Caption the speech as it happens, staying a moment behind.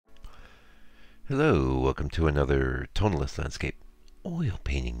Hello, welcome to another tonalist landscape oil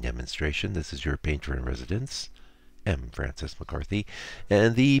painting demonstration. This is your painter in residence, M. Francis McCarthy,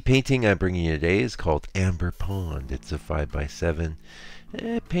 and the painting I'm bringing you today is called Amber Pond. It's a 5x7.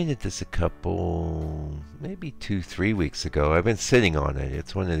 I painted this a couple, maybe 2-3 weeks ago. I've been sitting on it.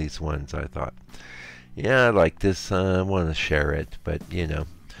 It's one of these ones I thought, yeah, I like this. I want to share it, but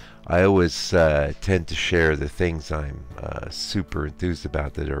I always tend to share the things I'm super enthused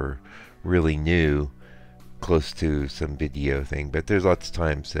about that are really new, close to some video thing. But there's lots of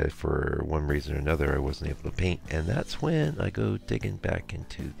times that for one reason or another I wasn't able to paint, and that's when I go digging back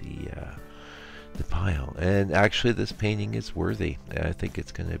into the pile. And actually, this painting is worthy. I think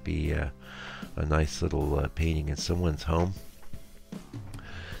it's going to be a nice little painting in someone's home.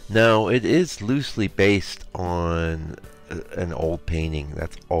 Now, it is loosely based on an old painting.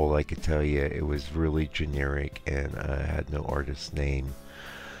 That's all I could tell you. It was really generic and had no artist's name.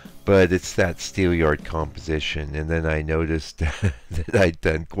 But it's that Steelyard composition, and then I noticed that I'd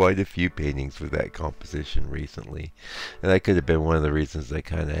done quite a few paintings with that composition recently, and that could have been one of the reasons I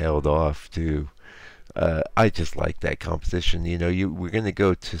kind of held off too. I just like that composition. We're going to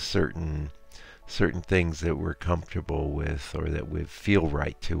go to certain things that we're comfortable with or that would feel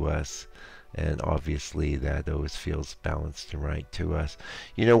right to us. And obviously that always feels balanced and right to us.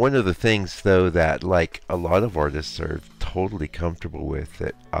 One of the things, though, that like a lot of artists are totally comfortable with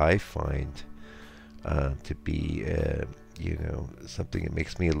that I find to be, something that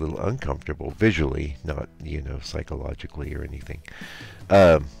makes me a little uncomfortable visually, not, psychologically or anything.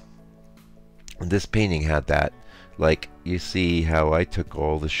 This painting had that. Like, you see how I took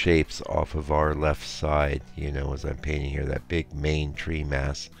all the shapes off of our left side, as I'm painting here, that big main tree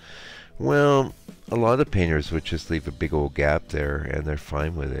mass. Well, a lot of painters would just leave a big old gap there, and they're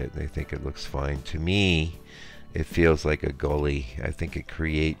fine with it. They think it looks fine. To me, it feels like a gully. I think it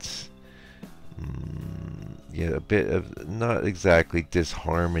creates a bit of, not exactly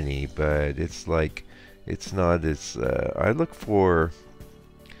disharmony, but it's like, it's not as, I look for,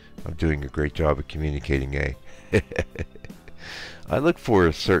 I'm doing a great job of communicating, eh? I look for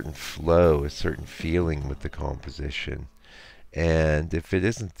a certain flow, a certain feeling with the composition. And if it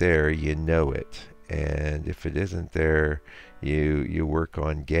isn't there, you know it. And if it isn't there, you work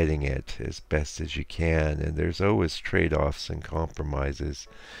on getting it as best as you can. And there's always trade-offs and compromises.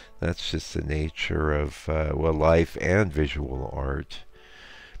 That's just the nature of, life and visual art.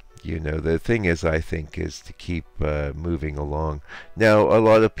 The thing is, I think, is to keep moving along. Now, a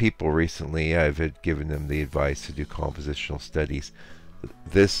lot of people recently, I've given them the advice to do compositional studies.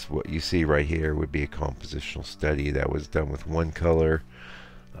 This, what you see right here, would be a compositional study that was done with one color.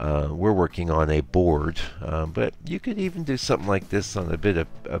 We're working on a board, but you could even do something like this on a bit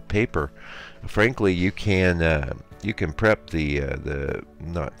of paper. Frankly, you can prep the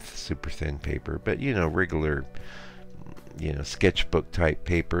not super thin paper, but regular sketchbook type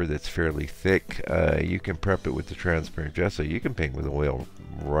paper that's fairly thick. You can prep it with the transparent gesso. You can paint with oil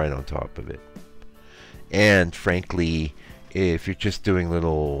right on top of it. And frankly, if you're just doing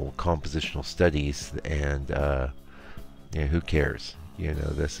little compositional studies, and who cares?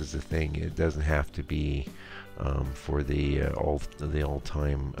 This is the thing. It doesn't have to be for the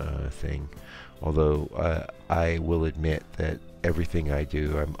all-time thing. Although I will admit that everything I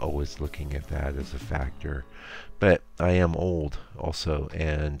do, I'm always looking at that as a factor. But I am old also,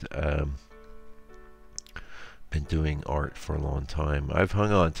 and been doing art for a long time. I've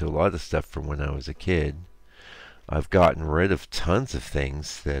hung on to a lot of stuff from when I was a kid. I've gotten rid of tons of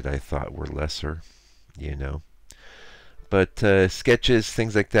things that I thought were lesser, But sketches,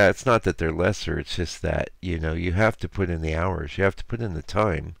 things like that, it's not that they're lesser, it's just that, you have to put in the hours, you have to put in the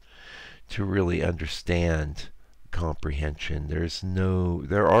time to really understand comprehension.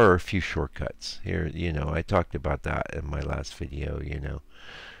 There are a few shortcuts here, I talked about that in my last video,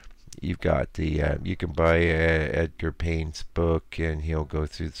 You've got you can buy Edgar Payne's book, and he'll go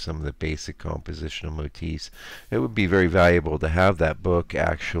through some of the basic compositional motifs. It would be very valuable to have that book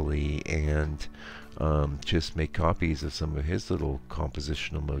actually, and just make copies of some of his little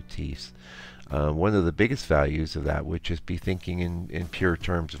compositional motifs. One of the biggest values of that would just be thinking in pure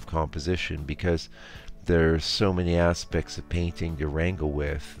terms of composition, because there's so many aspects of painting to wrangle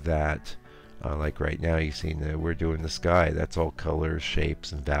with that. Like right now, you've seen that we're doing the sky. That's all colors,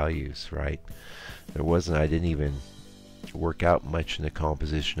 shapes, and values, right? I didn't even work out much in the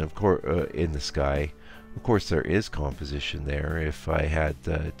composition, of course, in the sky. Of course, there is composition there. If I had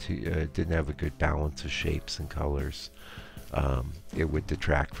didn't have a good balance of shapes and colors, it would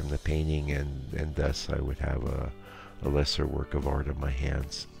detract from the painting, and thus I would have a lesser work of art on my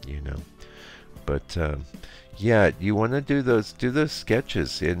hands, But yeah, you want to do those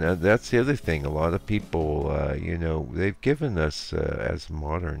sketches, and that's the other thing. A lot of people, they've given us as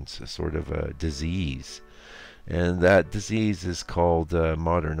moderns a sort of a disease, and that disease is called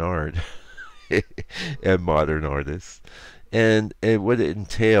modern art and modern artists. And what it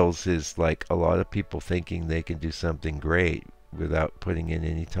entails is like a lot of people thinking they can do something great without putting in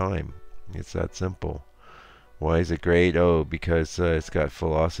any time. It's that simple. Why is it great? Oh, because it's got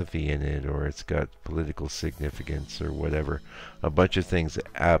philosophy in it, or it's got political significance, or whatever. A bunch of things that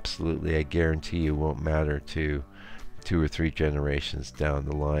absolutely, I guarantee you, won't matter to 2 or 3 generations down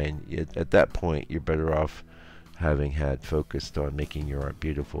the line. At that point, you're better off having had focused on making your art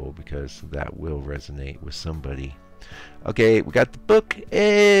beautiful, because that will resonate with somebody. Okay, we got the book.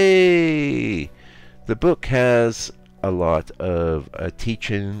 Hey! The book has a lot of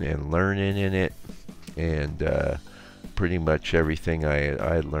teaching and learning in it, and pretty much everything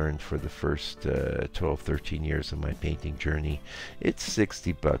I learned for the first 12, 13 years of my painting journey. It's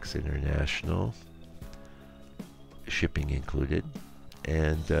 $60 international, shipping included.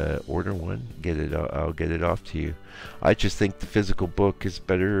 And order one, get it. I'll get it off to you. I just think the physical book is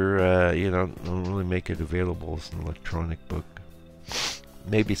better. Don't really make it available as an electronic book.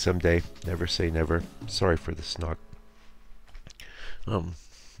 Maybe someday. Never say never. Sorry for the snog.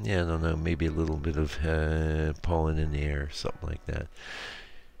 Yeah, I don't know. Maybe a little bit of pollen in the air, something like that.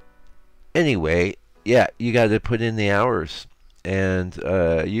 Anyway, yeah, you got to put in the hours. And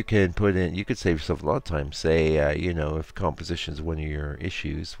you could save yourself a lot of time. Say, if composition is one of your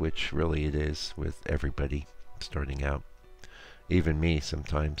issues, which really it is with everybody starting out, even me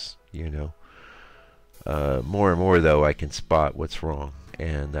sometimes, more and more though, I can spot what's wrong,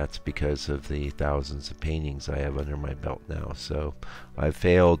 and that's because of the thousands of paintings I have under my belt now. So I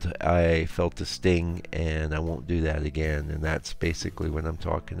failed, I felt the sting, and I won't do that again. And that's basically what I'm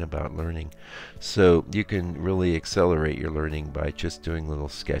talking about, learning. So you can really accelerate your learning by just doing little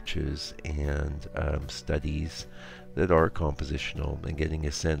sketches and studies that are compositional, and getting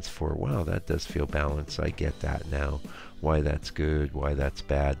a sense for, wow, that does feel balanced. I get that now. Why that's good, why that's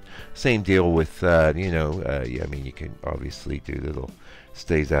bad. Same deal with, you can obviously do little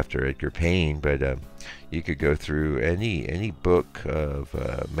studies after Edgar Payne, but you could go through any book of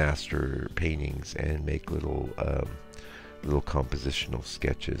master paintings and make little compositional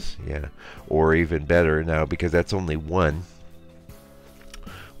sketches, yeah. Or even better now, because that's only one.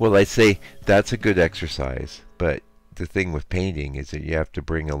 Well, I say that's a good exercise, but the thing with painting is that you have to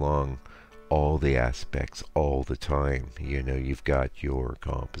bring along all the aspects all the time. You've got your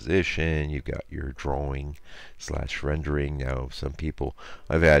composition, you've got your drawing / rendering. Now,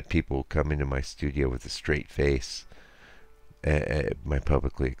 I've had people come into my studio with a straight face, my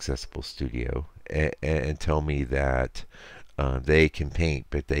publicly accessible studio, and tell me that they can paint,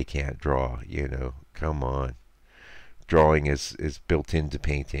 but they can't draw. Come on. Drawing is built into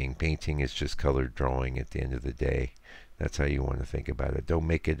painting. Painting is just colored drawing at the end of the day. That's how you want to think about it. Don't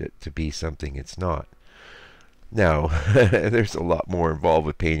make it to be something it's not. Now, there's a lot more involved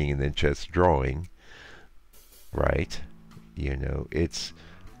with painting than just drawing, right? It's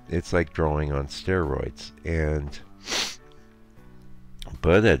like drawing on steroids.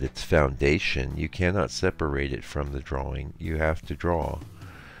 But at its foundation, you cannot separate it from the drawing. You have to draw.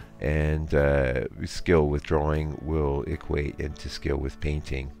 And skill with drawing will equate into skill with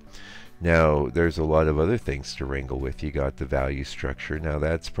painting. Now, there's a lot of other things to wrangle with. You got the value structure. Now,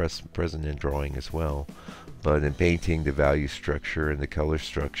 that's present in drawing as well. But in painting, the value structure and the color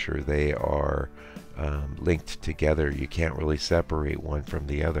structure, they are linked together. You can't really separate one from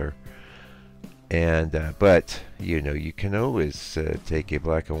the other. And but you can always take a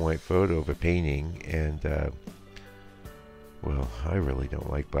black and white photo of a painting, and well, I really don't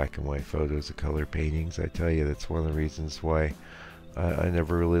like black and white photos of color paintings. I tell you, that's one of the reasons why I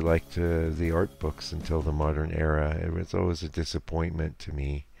never really liked the art books until the modern era. It was always a disappointment to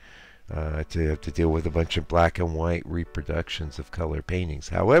me to have to deal with a bunch of black and white reproductions of color paintings.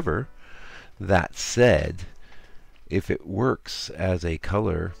 However, that said, if it works as a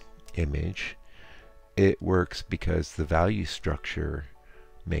color image, it works because the value structure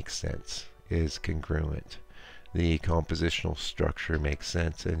makes sense, is congruent. The compositional structure makes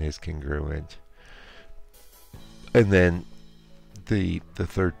sense and is congruent. And then the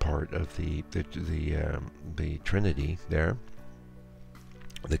third part of the trinity there,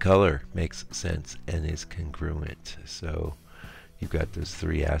 the color makes sense and is congruent. So you've got those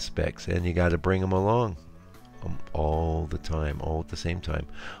 3 aspects, and you got to bring them along all the time, all at the same time.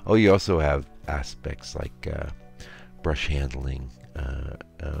 Oh, you also have aspects like brush handling,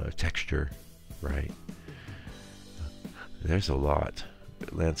 texture, right? There's a lot.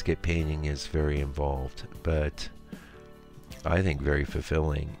 landscape painting is very involved, but I think very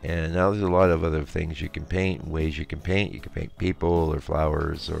fulfilling. And now there's a lot of other things you can paint, ways you can paint. You can paint people or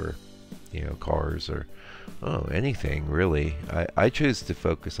flowers or, you know, cars or anything really. I choose to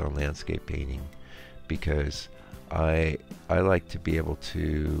focus on landscape painting because I like to be able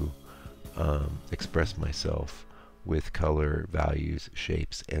to express myself with color, values,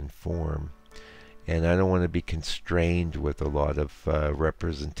 shapes, and form. And I don't want to be constrained with a lot of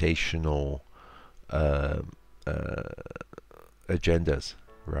representational uh, uh, agendas,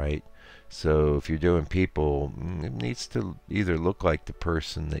 right? So if you're doing people, it needs to either look like the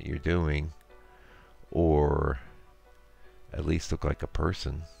person that you're doing or at least look like a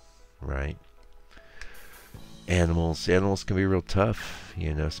person, right? Animals can be real tough,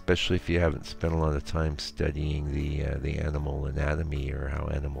 you know, especially if you haven't spent a lot of time studying the animal anatomy or how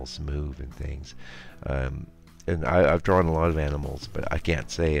animals move and things. And I've drawn a lot of animals, but I can't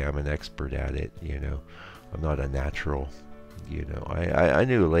say I'm an expert at it, you know. I'm not a natural, you know. I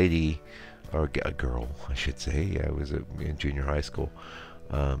knew a lady, or a girl, I should say. I was in junior high school.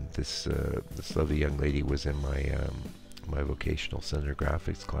 This lovely young lady was in my vocational center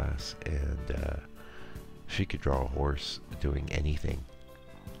graphics class, and she could draw a horse doing anything.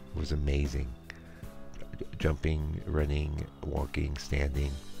 It was amazing. Jumping, running, walking,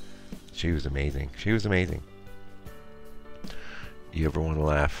 standing. She was amazing. She was amazing. You ever want to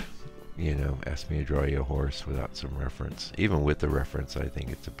laugh? You know, ask me to draw you a horse without some reference. Even with the reference, I think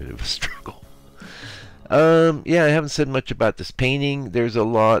it's a bit of a struggle. Yeah, I haven't said much about this painting. There's a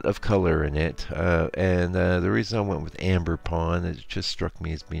lot of color in it, and the reason I went with Amber Pond, it just struck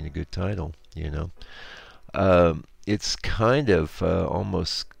me as being a good title, you know. It's kind of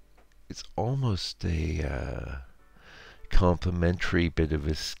it's almost a complementary bit of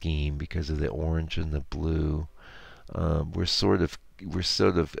a scheme because of the orange and the blue. We're sort of,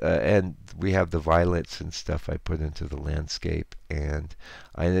 and we have the violets and stuff I put into the landscape, and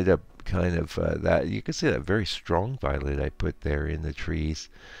I ended up kind of that you can see that very strong violet I put there in the trees,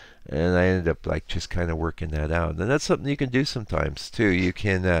 and I ended up like just kind of working that out. And that's something you can do sometimes too. You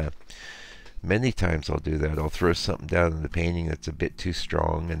can. Many times I'll do that. I'll throw something down in the painting that's a bit too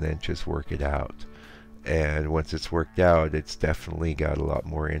strong and then just work it out. And once it's worked out, it's definitely got a lot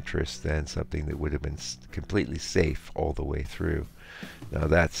more interest than something that would have been completely safe all the way through. Now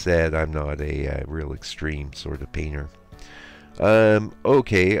that said, I'm not a real extreme sort of painter.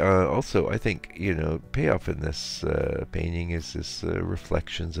 Okay, also I think, you know, payoff in this painting is this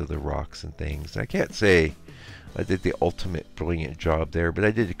reflections of the rocks and things. I can't say I did the ultimate brilliant job there, but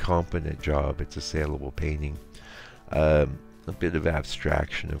I did a competent job. It's a saleable painting. A bit of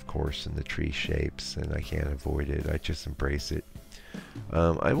abstraction, of course, in the tree shapes, and I can't avoid it. I just embrace it.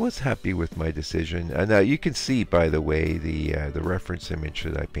 I was happy with my decision. Now you can see, by the way, the reference image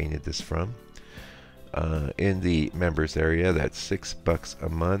that I painted this from. In the members area, that's $6 a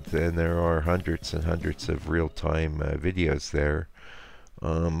month, and there are hundreds and hundreds of real-time videos there.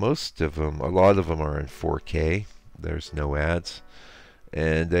 Most of them, a lot of them are in 4K. There's no ads.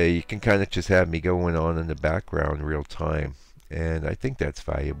 And you can kind of just have me going on in the background real time. And I think that's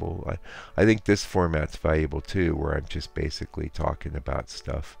valuable. I think this format's valuable too, where I'm just basically talking about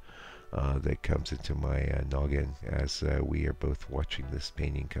stuff that comes into my noggin as we are both watching this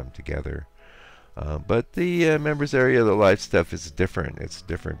painting come together. But the members area, the live stuff is different. It's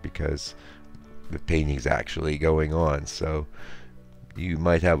different because the painting's actually going on. So you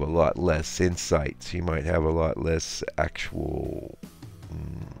might have a lot less insights. You might have a lot less actual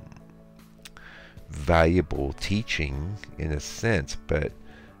valuable teaching in a sense, but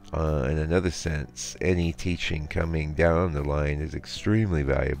in another sense, any teaching coming down the line is extremely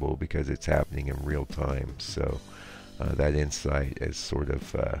valuable because it's happening in real time. So that insight is sort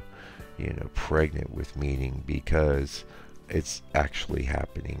of you know, pregnant with meaning because it's actually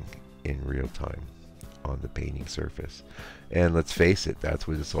happening in real time on the painting surface. And let's face it, that's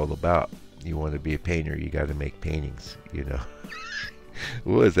what it's all about. You want to be a painter, you got to make paintings, you know.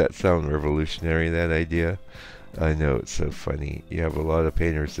 Well, does that sound revolutionary, that idea? I know, it's so funny. You have a lot of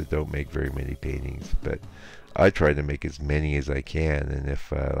painters that don't make very many paintings, but I try to make as many as I can. And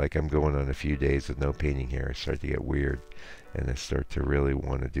if like I'm going on a few days with no painting here, I start to get weird and I start to really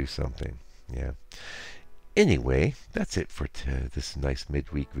want to do something. Yeah. Anyway, that's it for this nice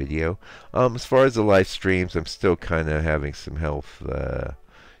midweek video. As far as the live streams, I'm still kind of having some health.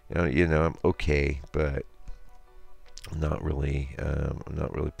 You know, I'm okay, but I'm not really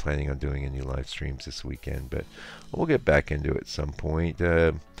planning on doing any live streams this weekend. But we'll get back into it at some point.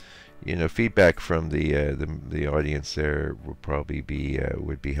 You know, feedback from the audience there would probably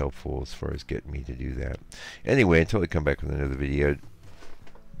be helpful as far as getting me to do that. Anyway, until I come back with another video.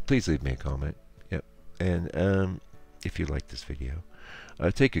 please leave me a comment. Yep. And if you like this video,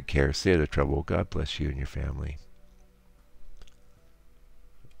 take good care. Stay out of trouble. God bless you and your family.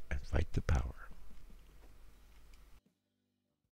 And fight the power.